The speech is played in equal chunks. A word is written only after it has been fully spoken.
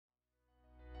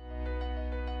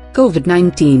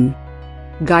COVID-19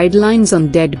 Guidelines on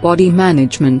Dead Body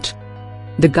Management.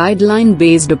 The guideline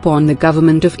based upon the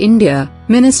Government of India,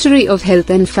 Ministry of Health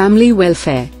and Family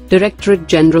Welfare, Directorate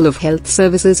General of Health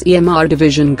Services EMR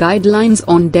Division Guidelines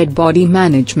on Dead Body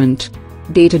Management.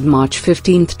 Dated March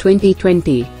 15,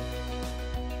 2020.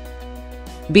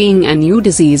 Being a new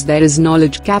disease, there is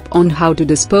knowledge gap on how to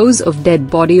dispose of dead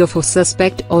body of a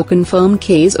suspect or confirmed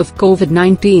case of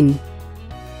COVID-19.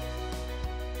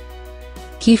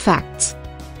 Key facts.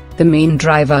 The main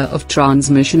driver of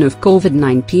transmission of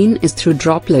COVID-19 is through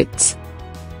droplets.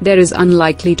 There is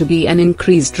unlikely to be an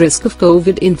increased risk of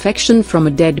COVID infection from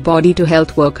a dead body to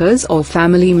health workers or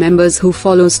family members who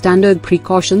follow standard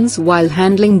precautions while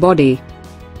handling body.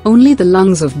 Only the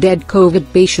lungs of dead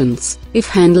COVID patients, if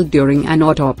handled during an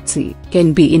autopsy,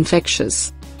 can be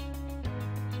infectious.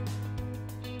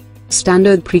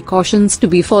 Standard precautions to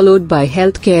be followed by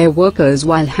healthcare workers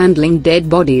while handling dead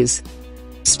bodies.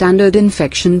 Standard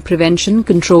infection prevention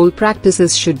control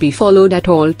practices should be followed at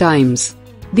all times.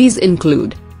 These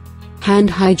include hand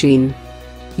hygiene,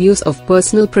 use of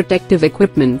personal protective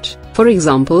equipment, for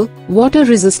example,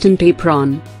 water-resistant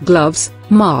apron, gloves,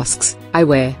 masks,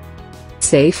 eyewear.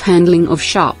 Safe handling of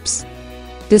sharps.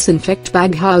 Disinfect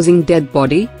bag housing dead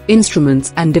body,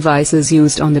 instruments and devices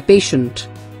used on the patient.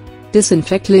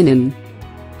 Disinfect linen.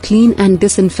 Clean and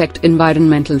disinfect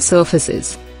environmental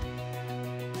surfaces.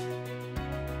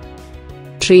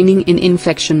 Training in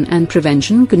infection and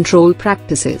prevention control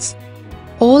practices.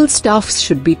 All staffs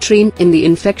should be trained in the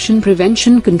infection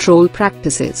prevention control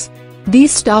practices.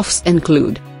 These staffs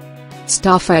include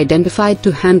staff identified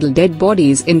to handle dead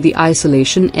bodies in the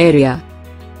isolation area,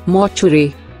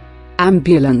 mortuary,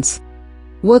 ambulance,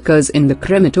 workers in the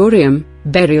crematorium,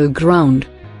 burial ground.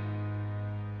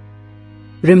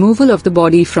 Removal of the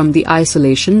body from the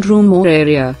isolation room or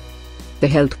area. The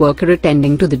health worker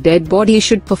attending to the dead body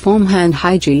should perform hand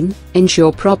hygiene,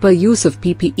 ensure proper use of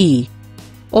PPE.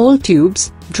 All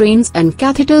tubes, drains and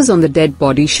catheters on the dead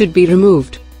body should be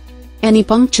removed. Any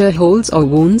puncture holes or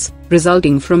wounds,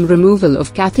 resulting from removal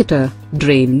of catheter,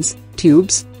 drains,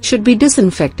 tubes, should be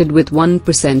disinfected with 1%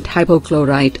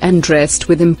 hypochlorite and dressed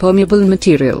with impermeable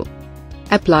material.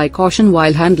 Apply caution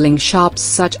while handling sharps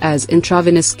such as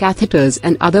intravenous catheters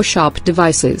and other sharp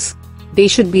devices. They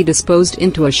should be disposed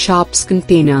into a sharps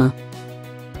container.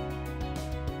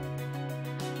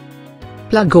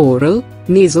 Plug oral,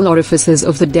 nasal orifices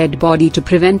of the dead body to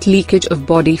prevent leakage of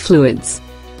body fluids.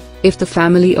 If the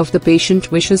family of the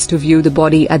patient wishes to view the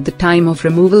body at the time of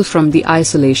removal from the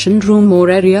isolation room or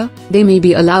area, they may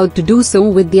be allowed to do so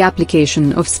with the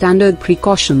application of standard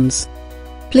precautions.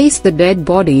 Place the dead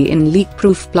body in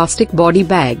leak-proof plastic body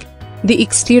bag. The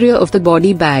exterior of the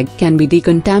body bag can be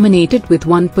decontaminated with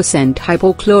 1%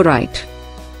 hypochlorite.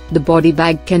 The body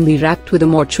bag can be wrapped with a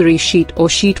mortuary sheet or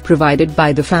sheet provided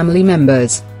by the family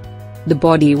members. The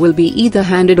body will be either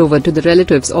handed over to the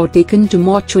relatives or taken to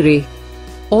mortuary.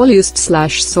 All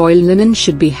used/soil linen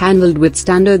should be handled with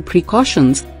standard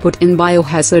precautions, put in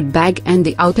biohazard bag and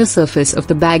the outer surface of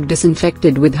the bag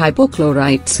disinfected with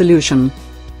hypochlorite solution.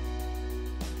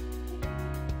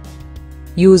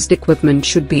 Used equipment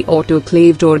should be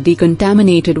autoclaved or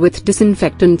decontaminated with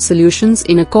disinfectant solutions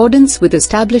in accordance with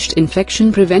established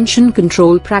infection prevention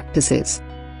control practices.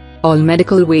 All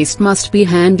medical waste must be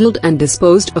handled and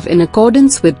disposed of in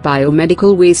accordance with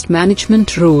biomedical waste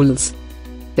management rules.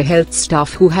 The health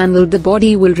staff who handled the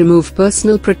body will remove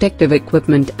personal protective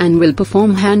equipment and will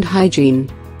perform hand hygiene.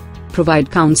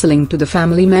 Provide counseling to the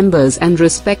family members and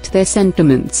respect their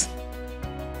sentiments.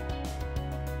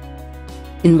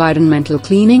 Environmental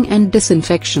cleaning and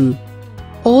disinfection.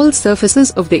 All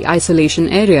surfaces of the isolation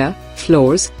area,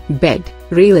 floors, bed,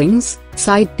 railings,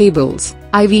 side tables,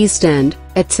 IV stand,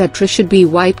 etc. should be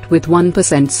wiped with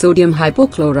 1% sodium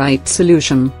hypochlorite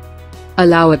solution.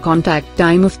 Allow a contact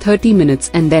time of 30 minutes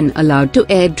and then allowed to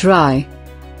air dry.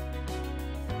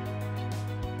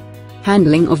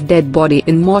 Handling of dead body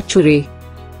in mortuary.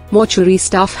 Mortuary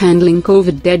staff handling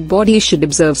COVID dead body should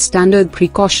observe standard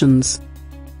precautions.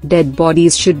 Dead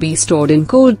bodies should be stored in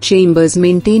cold chambers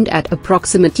maintained at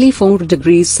approximately 4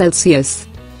 degrees Celsius.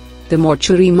 The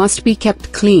mortuary must be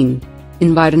kept clean.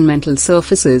 Environmental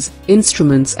surfaces,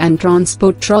 instruments and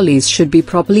transport trolleys should be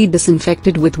properly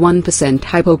disinfected with 1%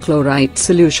 hypochlorite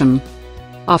solution.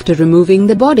 After removing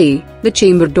the body, the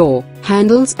chamber door,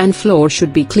 handles and floor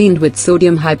should be cleaned with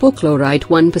sodium hypochlorite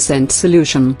 1%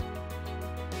 solution.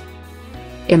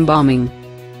 Embalming.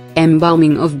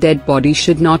 Embalming of dead body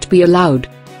should not be allowed.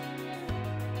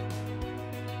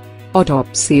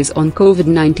 Autopsies on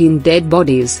COVID-19 dead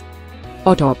bodies.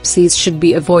 Autopsies should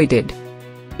be avoided.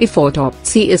 If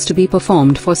autopsy is to be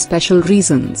performed for special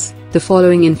reasons, The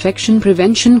following infection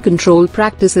prevention control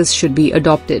practices should be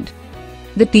adopted.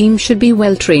 The team should be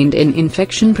well trained in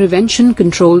infection prevention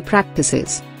control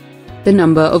practices. The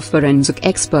number of forensic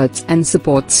experts and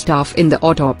support staff in the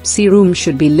autopsy room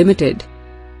should be limited.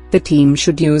 The team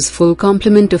should use full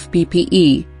complement of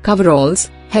PPE,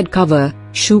 coveralls, head cover,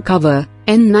 shoe cover,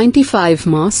 N95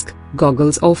 mask,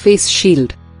 goggles or face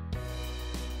shield.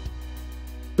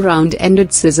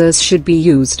 Round-ended scissors should be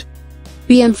used.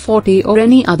 PM40 or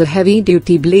any other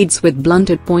heavy-duty blades with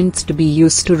blunted points to be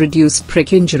used to reduce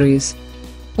prick injuries.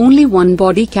 Only one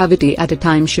body cavity at a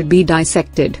time should be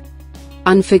dissected.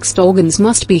 Unfixed organs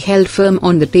must be held firm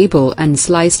on the table and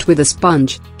sliced with a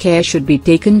sponge. Care should be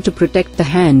taken to protect the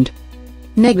hand.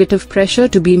 Negative pressure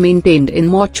to be maintained in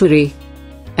mortuary.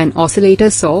 An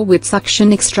oscillator saw with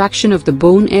suction extraction of the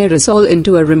bone aerosol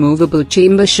into a removable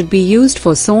chamber should be used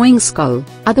for sawing skull,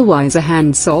 otherwise a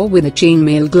hand saw with a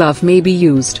chainmail glove may be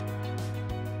used.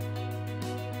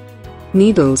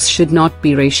 Needles should not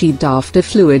be resheathed after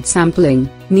fluid sampling.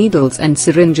 Needles and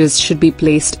syringes should be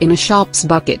placed in a sharps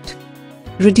bucket.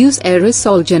 Reduce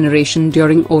aerosol generation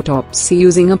during autopsy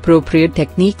using appropriate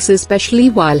techniques, especially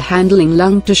while handling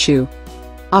lung tissue.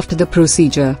 After the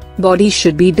procedure, body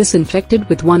should be disinfected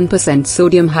with 1%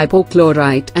 sodium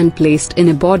hypochlorite and placed in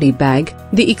a body bag,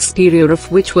 the exterior of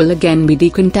which will again be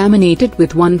decontaminated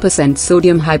with 1%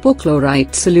 sodium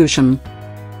hypochlorite solution.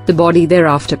 The body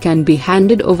thereafter can be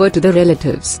handed over to the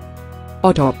relatives.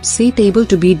 Autopsy table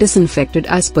to be disinfected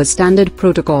as per standard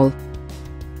protocol.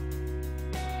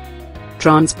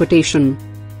 Transportation.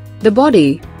 The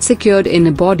body, secured in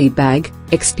a body bag,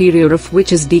 exterior of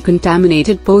which is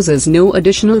decontaminated, poses no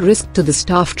additional risk to the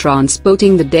staff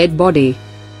transporting the dead body.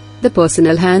 The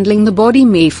personnel handling the body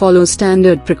may follow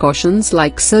standard precautions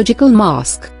like surgical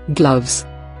mask, gloves.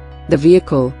 The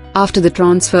vehicle, after the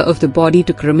transfer of the body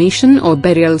to cremation or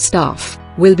burial staff,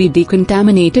 will be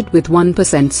decontaminated with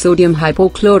 1% sodium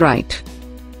hypochlorite.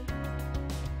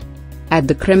 At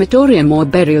the crematorium or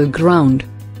burial ground.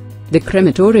 The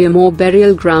crematorium or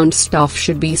burial ground staff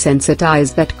should be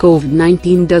sensitized that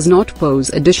COVID-19 does not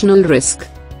pose additional risk.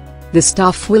 The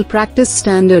staff will practice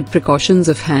standard precautions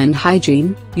of hand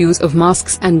hygiene, use of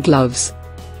masks and gloves.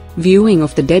 Viewing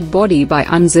of the dead body by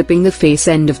unzipping the face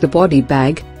end of the body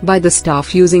bag, by the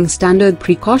staff using standard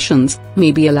precautions,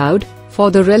 may be allowed,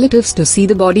 for the relatives to see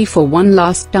the body for one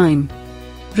last time.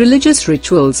 Religious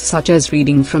rituals such as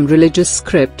reading from religious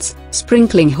scripts,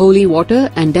 sprinkling holy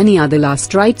water and any other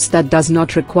last rites that does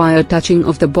not require touching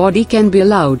of the body can be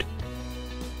allowed.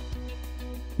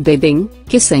 Bathing,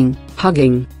 kissing,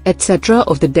 hugging, etc.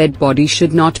 of the dead body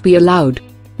should not be allowed.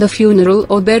 The funeral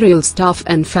or burial staff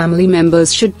and family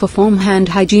members should perform hand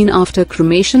hygiene after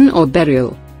cremation or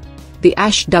burial. The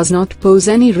ash does not pose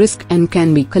any risk and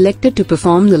can be collected to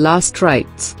perform the last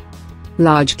rites.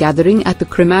 Large gathering at the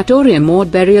crematorium or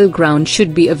burial ground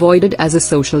should be avoided as a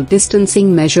social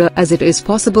distancing measure, as it is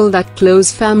possible that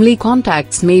close family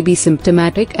contacts may be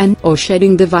symptomatic and/or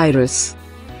shedding the virus.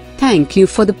 Thank you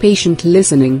for the patient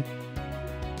listening.